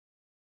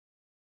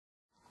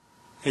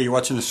Hey, you're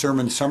watching the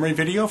sermon summary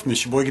video from the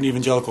Sheboygan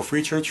Evangelical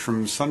Free Church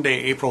from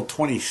Sunday, April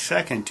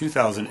 22nd,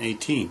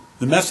 2018.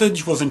 The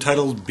message was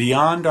entitled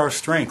Beyond Our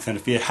Strength, and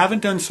if you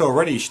haven't done so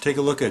already, you should take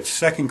a look at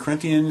 2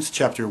 Corinthians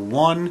chapter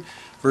 1,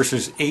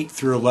 verses 8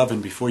 through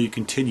 11 before you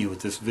continue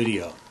with this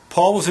video.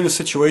 Paul was in a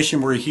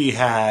situation where he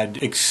had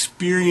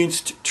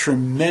experienced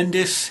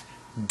tremendous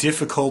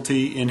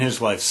difficulty in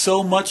his life,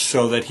 so much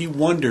so that he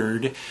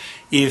wondered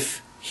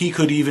if he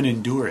could even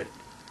endure it,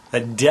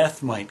 that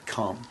death might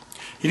come.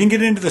 He didn't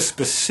get into the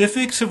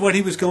specifics of what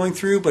he was going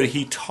through, but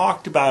he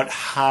talked about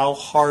how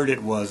hard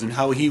it was and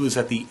how he was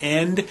at the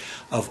end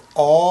of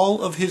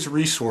all of his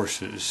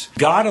resources.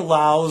 God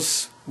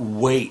allows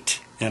weight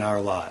in our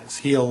lives.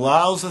 He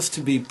allows us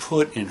to be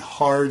put in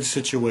hard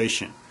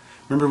situations.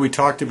 Remember, we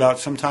talked about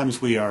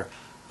sometimes we are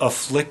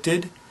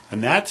afflicted,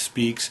 and that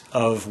speaks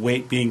of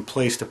weight being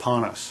placed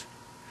upon us.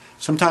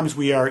 Sometimes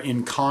we are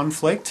in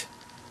conflict,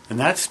 and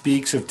that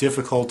speaks of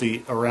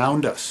difficulty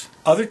around us.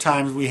 Other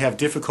times we have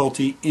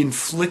difficulty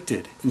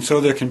inflicted, and so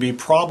there can be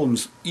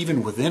problems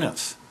even within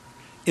us.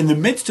 In the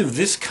midst of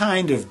this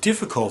kind of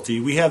difficulty,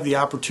 we have the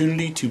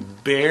opportunity to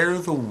bear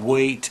the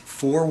weight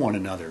for one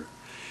another.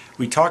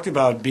 We talked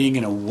about being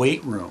in a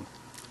weight room,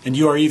 and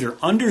you are either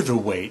under the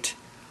weight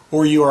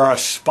or you are a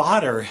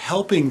spotter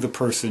helping the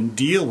person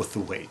deal with the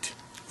weight.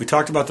 We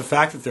talked about the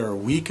fact that there are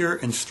weaker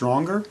and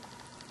stronger,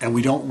 and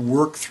we don't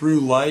work through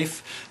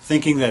life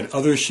thinking that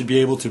others should be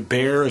able to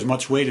bear as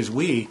much weight as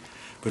we,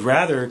 but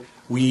rather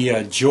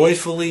we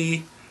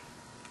joyfully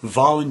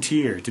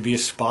volunteer to be a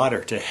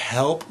spotter, to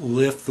help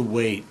lift the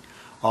weight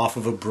off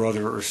of a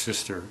brother or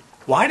sister.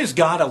 Why does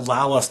God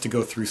allow us to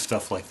go through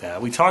stuff like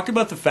that? We talked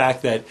about the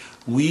fact that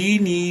we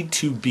need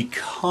to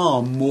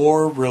become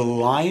more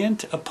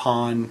reliant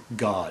upon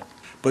God.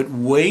 But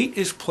weight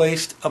is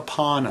placed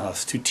upon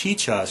us to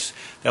teach us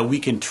that we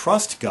can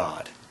trust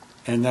God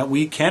and that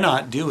we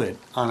cannot do it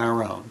on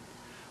our own.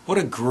 What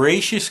a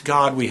gracious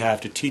God we have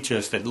to teach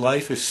us that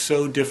life is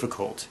so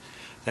difficult,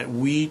 that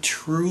we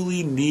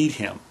truly need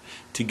Him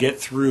to get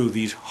through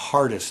these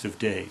hardest of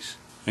days.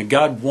 And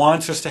God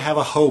wants us to have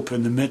a hope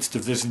in the midst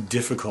of this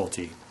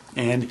difficulty.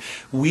 And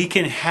we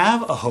can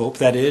have a hope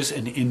that is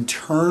an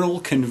internal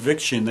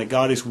conviction that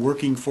God is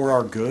working for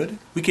our good.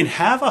 We can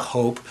have a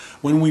hope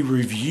when we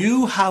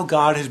review how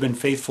God has been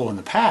faithful in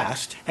the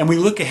past, and we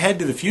look ahead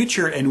to the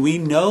future and we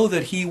know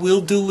that He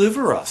will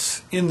deliver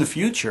us in the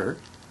future.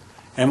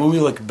 And when we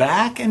look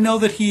back and know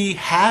that He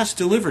has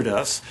delivered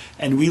us,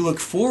 and we look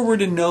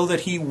forward and know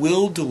that He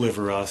will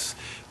deliver us,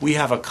 we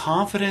have a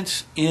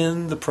confidence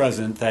in the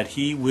present that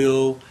He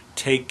will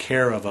take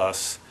care of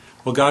us.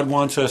 Well, God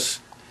wants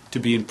us to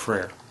be in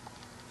prayer.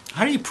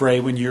 How do you pray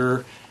when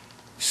you're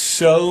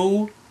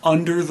so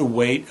under the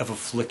weight of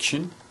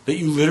affliction that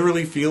you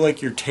literally feel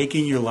like you're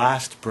taking your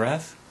last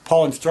breath?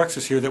 Paul instructs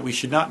us here that we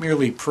should not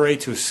merely pray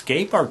to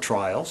escape our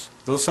trials,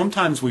 though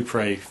sometimes we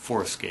pray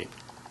for escape.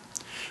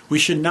 We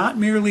should not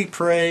merely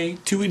pray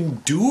to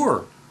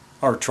endure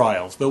our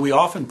trials, though we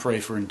often pray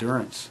for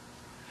endurance.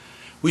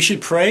 We should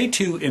pray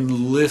to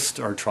enlist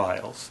our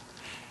trials.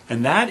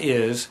 And that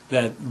is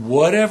that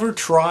whatever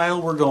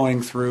trial we're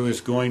going through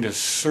is going to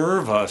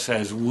serve us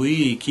as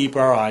we keep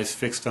our eyes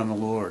fixed on the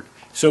Lord.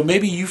 So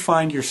maybe you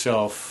find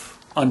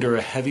yourself under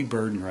a heavy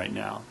burden right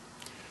now.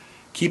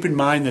 Keep in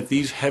mind that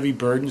these heavy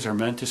burdens are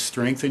meant to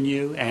strengthen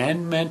you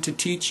and meant to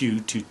teach you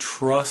to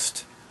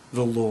trust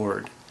the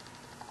Lord.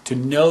 To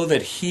know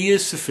that He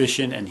is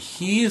sufficient and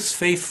He is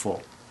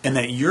faithful, and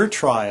that your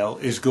trial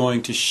is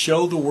going to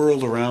show the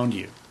world around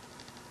you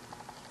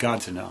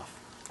God's enough.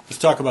 Let's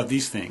talk about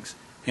these things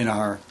in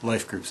our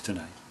life groups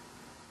tonight.